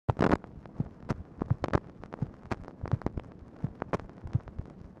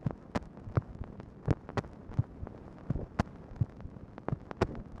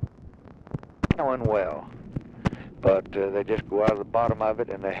going well, but they just go out of the bottom of it,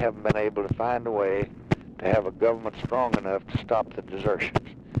 and they haven't been able to find a way to have a government strong enough to stop the desertions.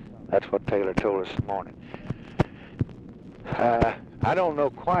 That's what Taylor told us this morning. I don't know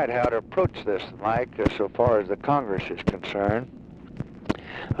quite how to approach this, Mike, so far as the Congress is concerned,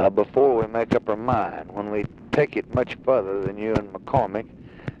 before we make up our mind. When we take it much further than you and McCormick,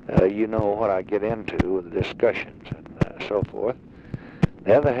 you know what I get into with the discussions and so forth. On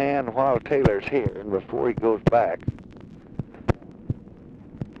the other hand, while Taylor's here and before he goes back,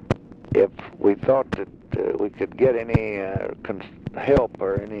 if we thought that we could get any help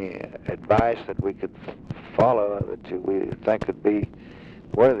or any advice that we could follow that we think could be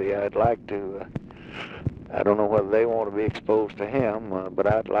worthy, I'd like to, I don't know whether they want to be exposed to him, but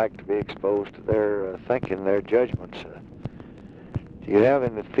I'd like to be exposed to their thinking, their judgments. Do you have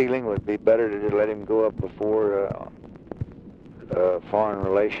any feeling it would be better to just let him go up before Foreign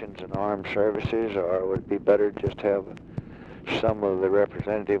Relations and Armed Services, or would it be better just to have some of the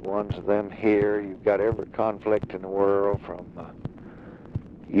representative ones of them here? You've got every conflict in the world, from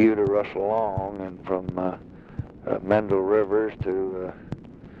you to Russell Long, and from Mendel Rivers to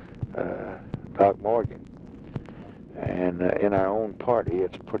Doc Morgan. And in our own party,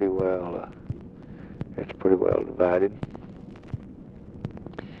 it's pretty well divided.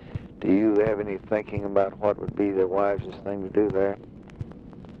 Do you have any thinking about what would be the wisest thing to do there?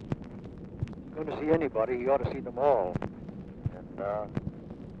 If you're going to see anybody, you ought to see them all. And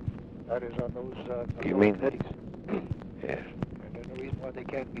that is on those you mean committees. Yes. And there's no reason why they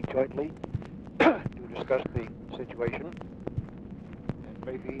can't meet jointly to discuss the situation. And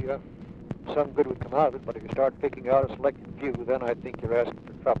maybe some good would come out of it, but if you start picking out a selected few, then I think you're asking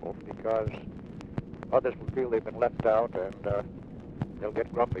for trouble, because others will feel they've been left out, and they'll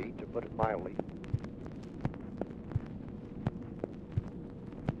get grumpy, to put it mildly.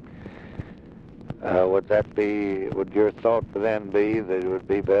 Would your thought then be that it would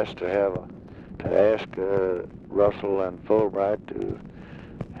be best to ask Russell and Fulbright to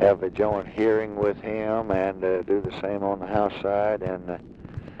have a joint hearing with him, and do the same on the House side, and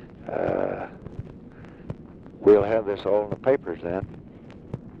we'll have this all in the papers then?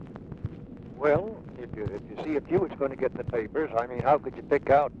 Well, if you see a few, it's going to get in the papers. I mean, how could you pick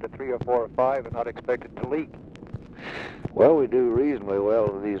out the 3 or 4 or 5 and not expect it to leak? Well, we do reasonably well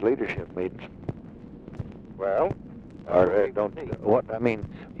with these leadership meetings. Well, or what? I mean,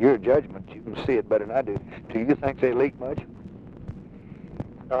 your judgment, you can see it better than I do. Do you think they leak much?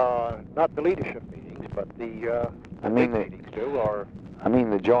 Not the leadership meetings, but the meetings do. Or I mean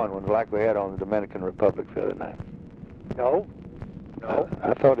the joint ones, like we had on the Dominican Republic the other night. No.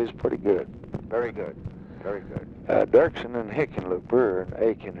 I thought it was pretty good. Very good. Very good. Dirksen and Hickenlooper and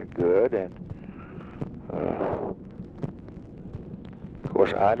Aiken are good, and of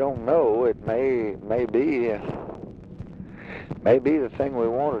course I don't know. It may be the thing we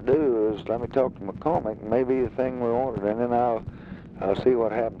want to do is, let me talk to McCormick. Maybe the thing we wanted, and then I'll see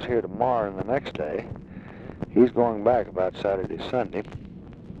what happens here tomorrow and the next day. He's going back about Saturday, Sunday.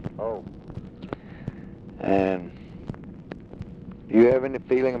 Oh. And do you have any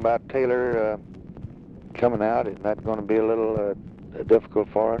feeling about Taylor coming out? Is that going to be a little difficult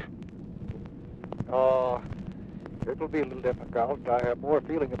for us? It'll be a little difficult. I have more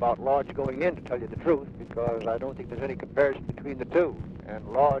feeling about Lodge going in, to tell you the truth, because I don't think there's any comparison between the two. And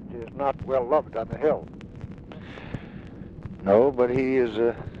Lodge is not well loved on the Hill. No, but he is...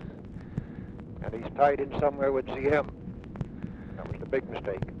 And he's tied in somewhere with CM. That was the big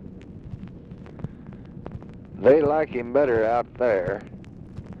mistake. They like him better out there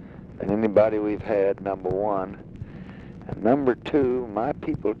than anybody we've had, number one. And number two, my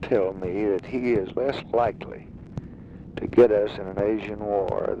people tell me that he is less likely to get us in an Asian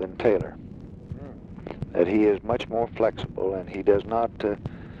war than Taylor. That he is much more flexible, and he does not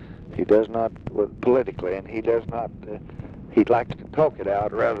politically, and he likes to talk it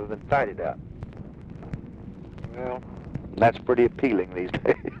out rather than fight it out. Well, that's pretty appealing these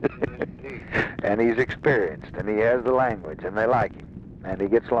days. And he's experienced, and he has the language, and they like him. And he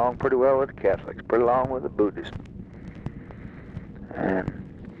gets along pretty well with the Catholics, pretty along with the Buddhists. And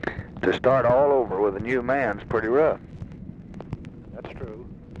to start all over with a new man's pretty rough. That's true.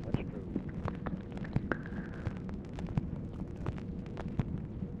 That's true.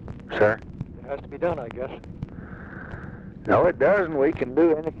 Sir? It has to be done, I guess. No, it doesn't. We can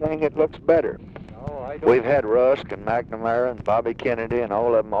do anything that looks better. No, I don't. We've had Rusk and McNamara and Bobby Kennedy and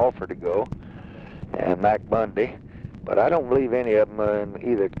all of them offer to go, and Mac Bundy, but I don't believe any of them are in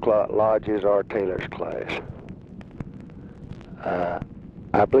either Lodge's or Taylor's class.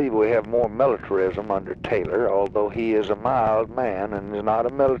 I believe we have more militarism under Taylor, although he is a mild man and is not a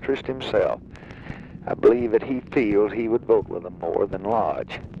militarist himself. I believe that he feels he would vote with them more than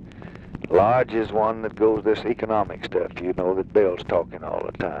Lodge. Lodge is one that goes this economic stuff, you know, that Bill's talking all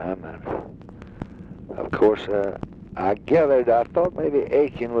the time. And of course, I thought maybe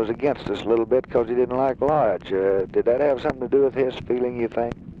Aiken was against us a little bit because he didn't like Lodge. Did that have something to do with his feeling, you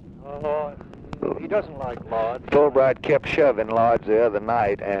think? He doesn't like Lodge. Fulbright kept shoving Lodge the other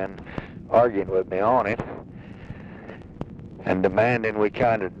night and arguing with me on it and demanding we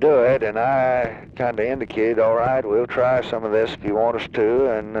kind of do it, and I kind of indicated, all right, we'll try some of this if you want us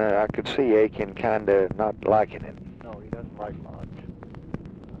to, and I could see Aiken kind of not liking it. No, he doesn't like Lodge.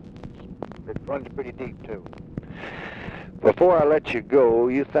 It runs pretty deep, too. Before I let you go,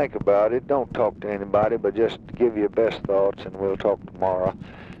 you think about it. Don't talk to anybody, but just give your best thoughts, and we'll talk tomorrow.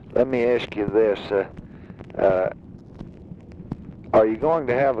 Let me ask you this. Are you going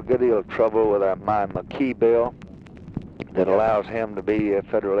to have a good deal of trouble with my Mckee bill that allows him to be a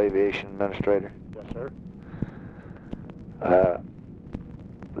Federal Aviation Administrator? Yes, sir.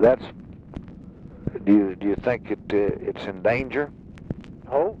 Do you think it's in danger?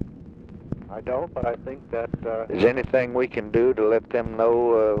 No, I don't, but I think that... Is anything we can do to let them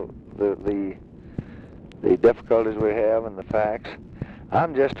know the difficulties we have and the facts?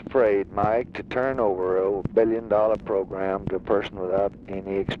 I'm just afraid, Mike, to turn over a billion-dollar program to a person without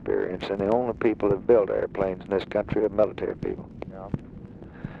any experience, and the only people that build airplanes in this country are military people. Yeah.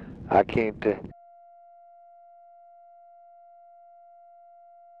 I can't...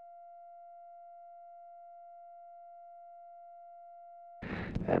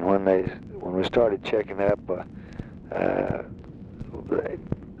 And when we started checking up,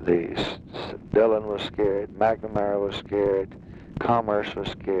 Dillon was scared, McNamara was scared, Commerce was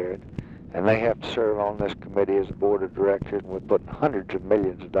scared, and they have to serve on this committee as a board of directors, and we're putting hundreds of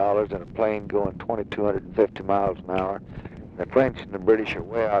millions of dollars in a plane going 2,250 miles an hour. The French and the British are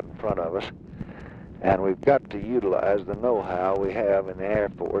way out in front of us, and we've got to utilize the know-how we have in the Air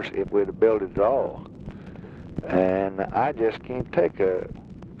Force if we're to build it at all. And I just can't take a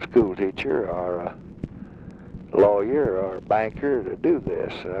school teacher or a lawyer or a banker to do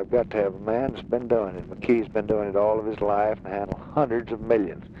this. I've got to have a man that's been doing it. McKee's been doing it all of his life and handled hundreds of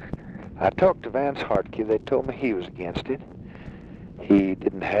millions. I talked to Vance Hartke. They told me he was against it. He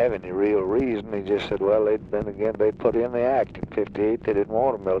didn't have any real reason. He just said, well, they put in the act in '58. They didn't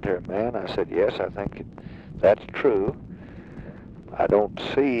want a military man. I said, yes, I think that's true. I don't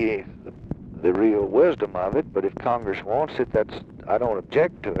see the real wisdom of it, but if Congress wants it, I don't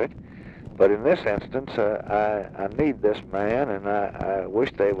object to it. But in this instance, I need this man, and I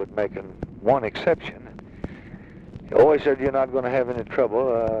wish they would make one exception. He always said you're not going to have any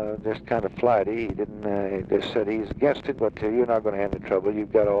trouble, just kind of flighty. He didn't, he just said he's against it, but you're not going to have any trouble.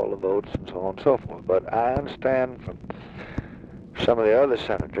 You've got all the votes and so on and so forth. But I understand from some of the other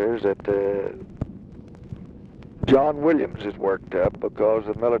senators that John Williams is worked up because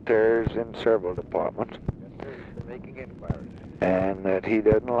the military is in several departments. Yes, sir, he's been making inquiries. And that he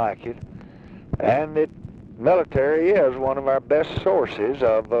doesn't like it. And that military is one of our best sources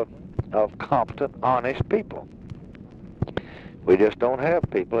of competent, honest people. We just don't have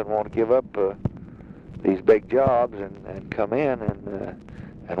people that want to give up these big jobs and come in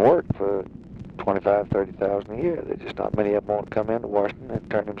and work for $25,000, $30,000 a year. There's just not many of them want to come into Washington and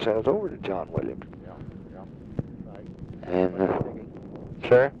turn themselves over to John Williams. Yeah, right. And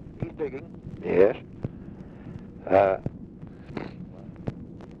sir? He's digging. Yes.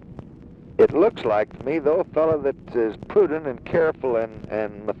 It looks like to me, though, a fellow that is prudent and careful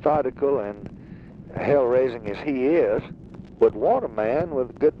and methodical and hell-raising as he is, would want a man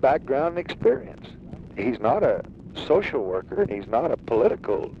with good background and experience. He's not a social worker. He's not a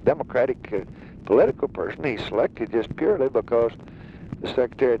democratic political person. He's selected just purely because the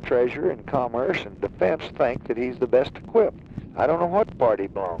Secretary of Treasury and Commerce and Defense think that he's the best equipped. I don't know what party he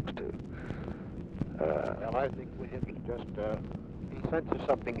belongs to. Well, I think Williams just, he senses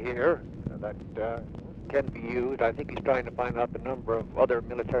something here that can be used. I think he's trying to find out the number of other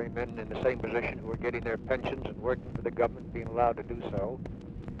military men in the same position who are getting their pensions and working for the government, being allowed to do so.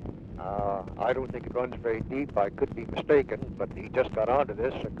 I don't think it runs very deep. I could be mistaken, but he just got onto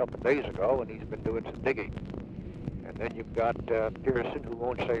this a couple of days ago, and he's been doing some digging. And then you've got Pearson, who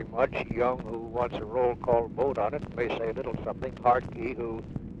won't say much, Young, who wants a roll call vote on it, may say a little something, Hartke, who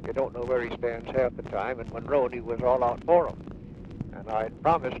you don't know where he stands half the time, and Monroney was all out for him. And I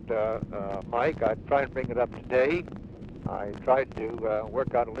promised Mike I'd try and bring it up today. I tried to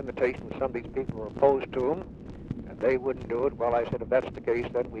work out a limitation with some of these people who were opposed to him, and they wouldn't do it. Well, I said, if that's the case,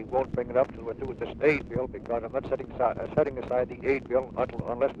 then we won't bring it up until we're through with this aid bill, because I'm not setting aside the aid bill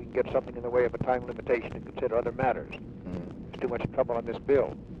unless we can get something in the way of a time limitation to consider other matters. There's too much trouble on this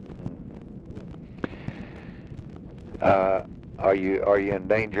bill. Are you in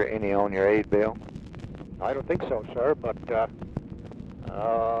danger any on your aid bill? I don't think so, sir, but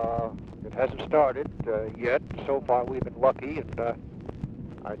it hasn't started yet. So far, we've been lucky, and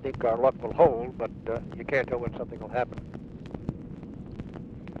I think our luck will hold, but you can't tell when something will happen.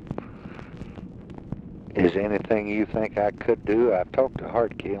 Is there anything you think I could do? I've talked to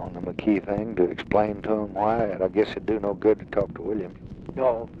Hartkey on the Mckee thing to explain to him why, and I guess it'd do no good to talk to Williams.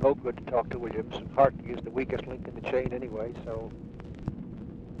 No good to talk to Williams. Hartkey is the weakest link in the chain anyway, so...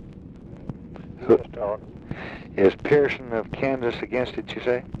 Is Pearson of Kansas against it, you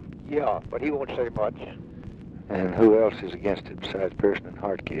say? Yeah, but he won't say much. And who else is against it besides Pearson and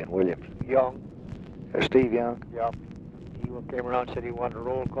Hartkey and Williams? Young. Steve Young? Yeah. He came around and said he wanted a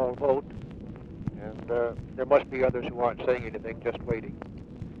roll call vote. And there must be others who aren't saying anything, just waiting.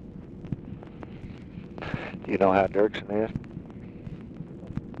 Do you know how Dirksen is?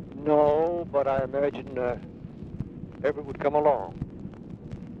 No, but I imagine Everett would come along.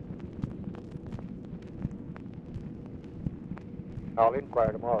 I'll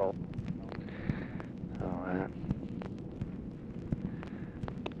inquire tomorrow. All right.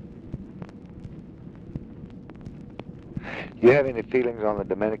 Do you have any feelings on the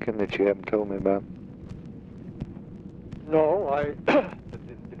Dominican that you haven't told me about? No,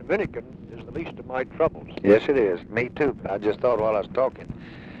 the Dominican is the least of my troubles. Yes, it is. Me too. I just thought while I was talking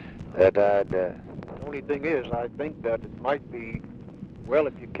that I'd... The only thing is, I think that it might be, well,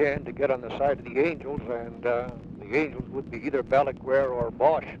 if you can, to get on the side of the Angels, and the Angels would be either Balaguer or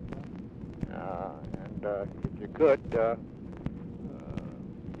Bosch. And if you could,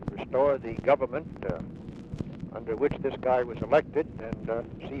 restore the government under which this guy was elected, and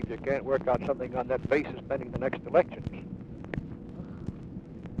see if you can't work out something on that basis pending the next elections.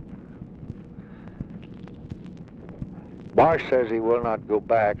 Bosch says he will not go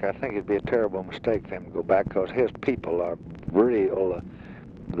back. I think it'd be a terrible mistake for him to go back because his people are real,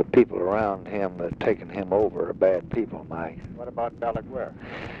 the people around him that taking him over are bad people, Mike. What about Balaguer?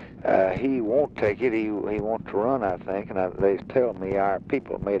 He won't take it. He wants to run, I think, and they tell me our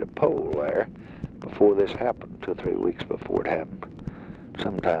people made a poll there before this happened, 2 or 3 weeks before it happened.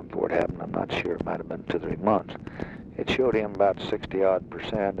 Sometime before it happened, I'm not sure. It might have been 2 or 3 months. It showed him about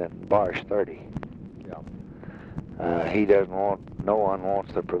 60-odd% and Bosch 30. He doesn't want, no one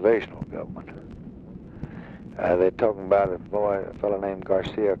wants the provisional government. They're talking about a fellow named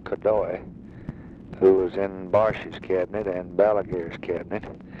Garcia Godoy, who was in Bosch's cabinet and Balaguer's cabinet,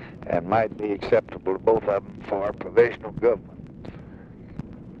 and might be acceptable to both of them for a provisional government.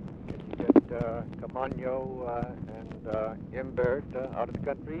 Can you get Camargo and Imbert out of the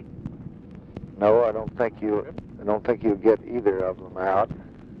country? No, I don't think you'll get either of them out.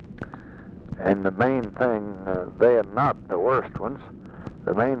 And the main thing, they are not the worst ones.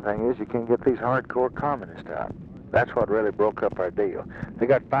 The main thing is you can get these hardcore communists out. That's what really broke up our deal. They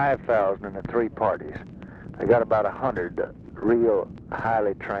got 5,000 in the 3 parties. They got about 100 real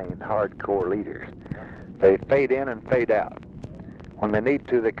highly trained hardcore leaders. They fade in and fade out. When they need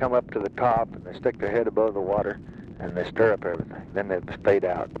to, they come up to the top and they stick their head above the water and they stir up everything. Then they fade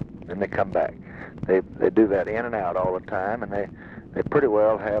out. Then they come back. They do that in and out all the time, and they pretty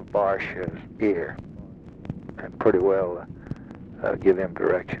well have Bosch's ear and pretty well give him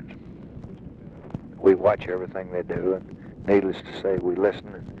directions. We watch everything they do, and needless to say, we listen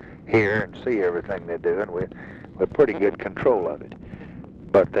and hear and see everything they do, and we're pretty good control of it.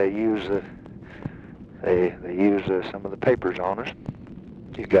 But they use some of the papers on us.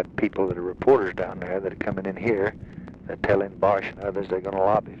 You've got people that are reporters down there that are coming in here that telling Bosch and others they're going to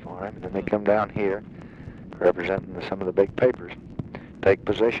lobby for him, and then they come down here representing some of the big papers, take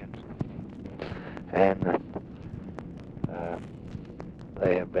positions, and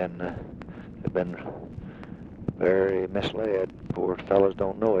they've been very misled. Poor fellows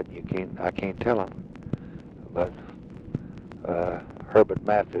don't know it. I can't tell them. But Herbert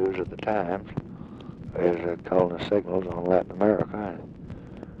Matthews of the Times is calling the signals on Latin America.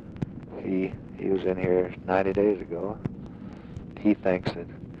 He was in here 90 days ago. He thinks that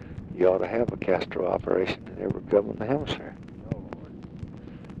you ought to have a Castro operation in every government in the hemisphere.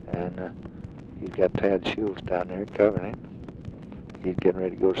 And he's got Tad Schultz down there covering it. He's getting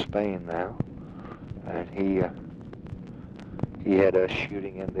ready to go to Spain now. And he had us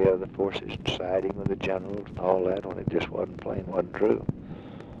shooting in the other forces and siding with the generals and all that when it just wasn't true.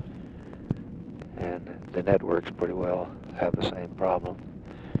 And the networks pretty well have the same problem.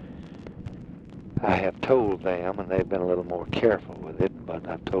 I have told them, and they've been a little more careful with it, but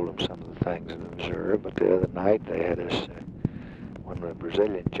I've told them some of the things I've observed. But the other night they had us, when the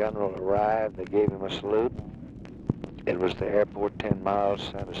Brazilian general arrived, they gave him a salute. It was the airport 10 miles,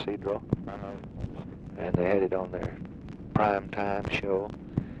 San Isidro. and they had it on their prime time show,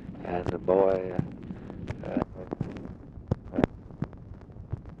 and the boy